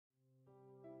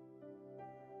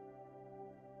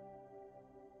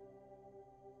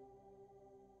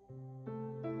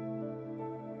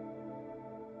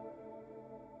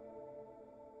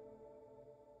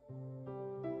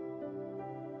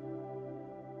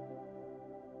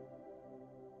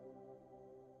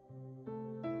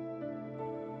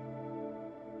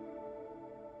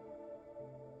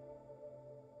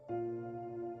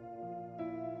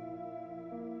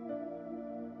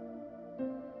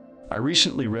I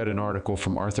recently read an article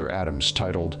from Arthur Adams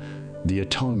titled "The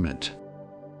Atonement."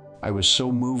 I was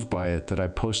so moved by it that I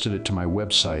posted it to my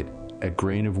website at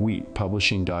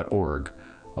grainofwheatpublishing.org,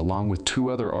 along with 2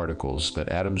 other articles that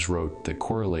Adams wrote that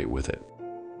correlate with it.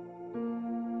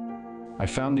 I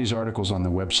found these articles on the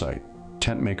website,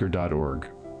 tentmaker.org.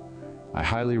 I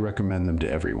highly recommend them to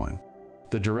everyone.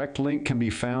 The direct link can be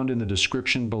found in the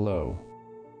description below.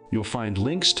 You'll find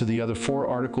links to the other 4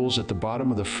 articles at the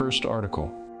bottom of the first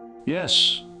article.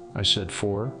 Yes, I said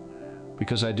 4,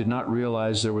 because I did not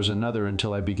realize there was another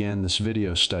until I began this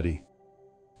video study.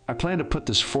 I plan to put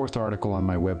this 4th article on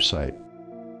my website.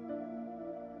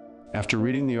 After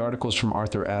reading the articles from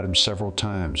Arthur Adams several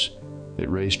times, it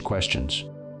raised questions.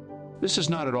 This is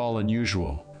not at all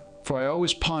unusual, for I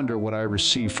always ponder what I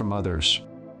receive from others.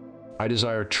 I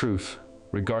desire truth,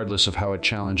 regardless of how it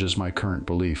challenges my current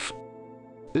belief.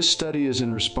 This study is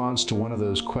in response to one of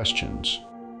those questions.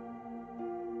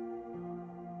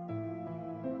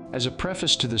 As a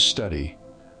preface to this study,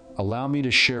 allow me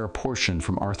to share a portion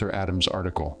from Arthur Adams'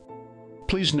 article.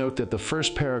 Please note that the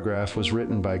first paragraph was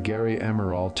written by Gary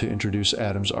Emerald to introduce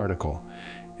Adams' article,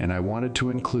 and I wanted to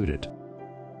include it.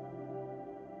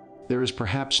 There is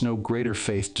perhaps no greater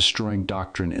faith-destroying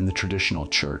doctrine in the traditional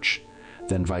church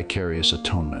than vicarious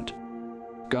atonement.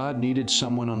 God needed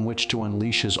someone on which to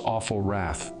unleash his awful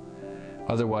wrath,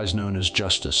 otherwise known as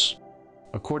justice.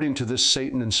 According to this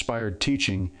Satan-inspired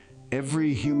teaching,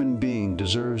 every human being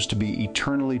deserves to be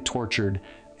eternally tortured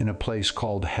in a place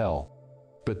called hell.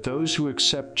 But those who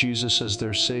accept Jesus as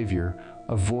their Savior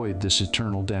avoid this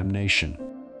eternal damnation.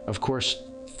 Of course,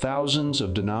 thousands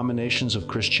of denominations of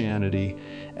Christianity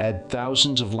add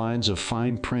thousands of lines of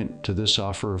fine print to this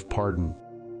offer of pardon.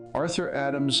 Arthur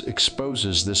Adams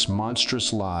exposes this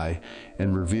monstrous lie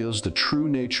and reveals the true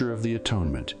nature of the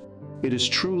atonement. It is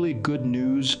truly good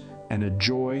news and a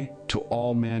joy to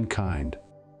all mankind.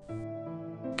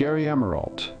 Gary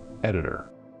Emerald, editor.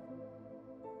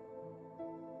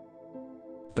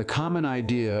 The common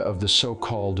idea of the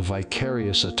so-called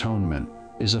vicarious atonement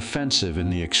is offensive in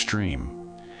the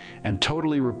extreme and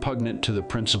totally repugnant to the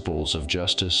principles of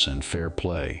justice and fair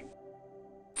play.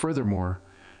 Furthermore,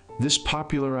 this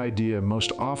popular idea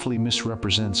most awfully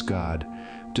misrepresents God,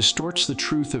 distorts the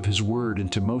truth of his word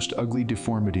into most ugly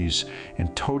deformities,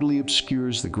 and totally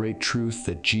obscures the great truth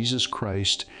that Jesus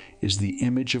Christ is the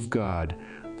image of God,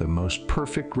 the most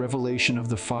perfect revelation of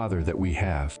the Father that we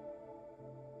have.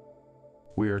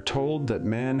 We are told that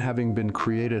man, having been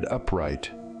created upright,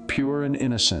 pure and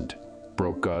innocent,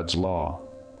 broke God's law,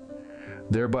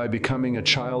 thereby becoming a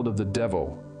child of the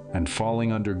devil and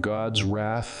falling under God's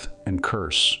wrath and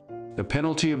curse. The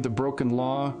penalty of the broken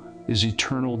law is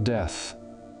eternal death,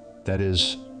 that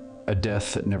is, a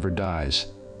death that never dies,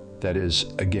 that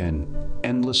is, again,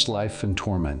 endless life and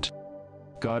torment.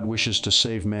 God wishes to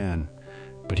save man,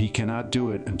 but he cannot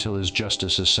do it until his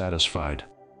justice is satisfied.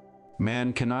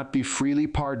 Man cannot be freely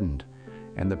pardoned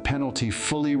and the penalty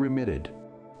fully remitted.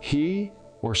 He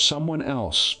or someone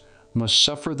else must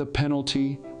suffer the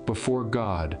penalty before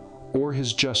God, or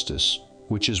his justice,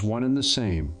 which is one and the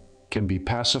same, can be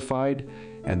pacified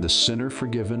and the sinner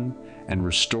forgiven and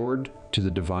restored to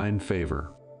the divine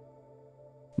favor.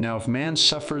 Now, if man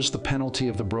suffers the penalty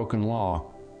of the broken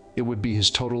law, it would be his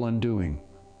total undoing,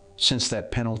 since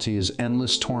that penalty is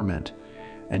endless torment,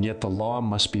 and yet the law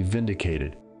must be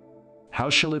vindicated. How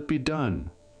shall it be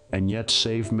done, and yet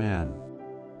save man?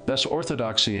 Thus,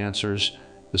 orthodoxy answers,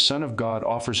 the Son of God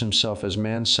offers himself as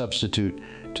man's substitute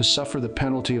to suffer the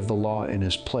penalty of the law in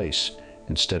his place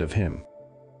instead of him.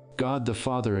 God the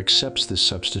Father accepts this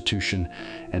substitution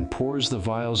and pours the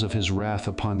vials of his wrath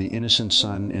upon the innocent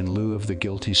Son in lieu of the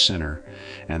guilty sinner,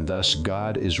 and thus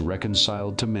God is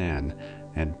reconciled to man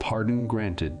and pardon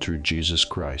granted through Jesus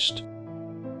Christ.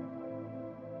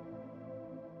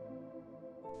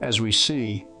 As we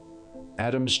see,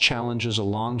 Adams challenges a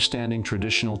long-standing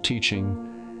traditional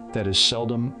teaching that is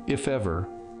seldom, if ever,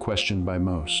 questioned by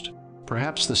most.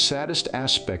 Perhaps the saddest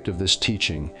aspect of this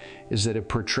teaching is that it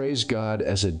portrays God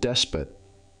as a despot,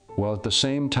 while at the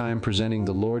same time presenting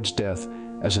the Lord's death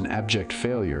as an abject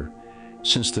failure,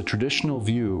 since the traditional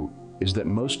view is that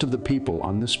most of the people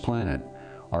on this planet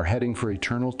are heading for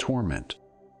eternal torment.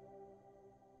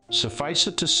 Suffice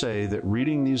it to say that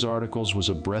reading these articles was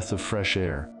a breath of fresh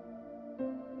air.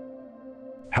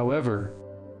 However,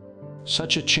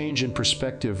 such a change in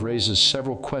perspective raises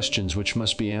several questions which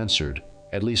must be answered,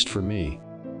 at least for me.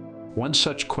 One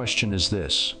such question is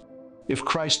this: if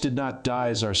Christ did not die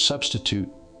as our substitute,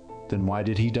 then why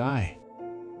did he die?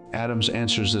 Adams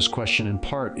answers this question in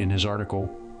part in his article,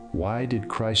 "Why Did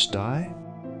Christ Die?"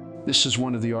 This is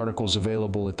one of the articles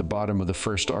available at the bottom of the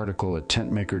first article at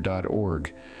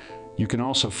tentmaker.org. You can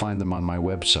also find them on my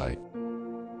website.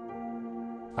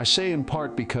 I say in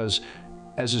part because,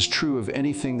 as is true of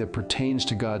anything that pertains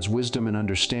to God's wisdom and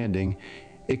understanding,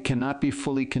 it cannot be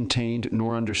fully contained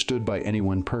nor understood by any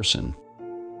one person.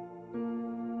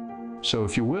 So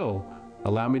if you will,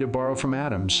 allow me to borrow from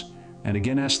Adams and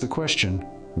again ask the question,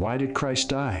 why did Christ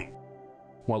die?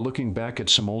 While looking back at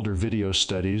some older video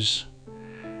studies,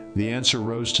 the answer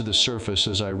rose to the surface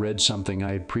as I read something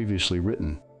I had previously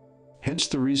written. Hence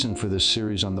the reason for this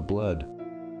series on the blood.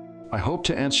 I hope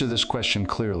to answer this question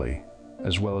clearly,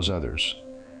 as well as others,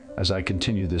 as I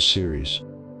continue this series.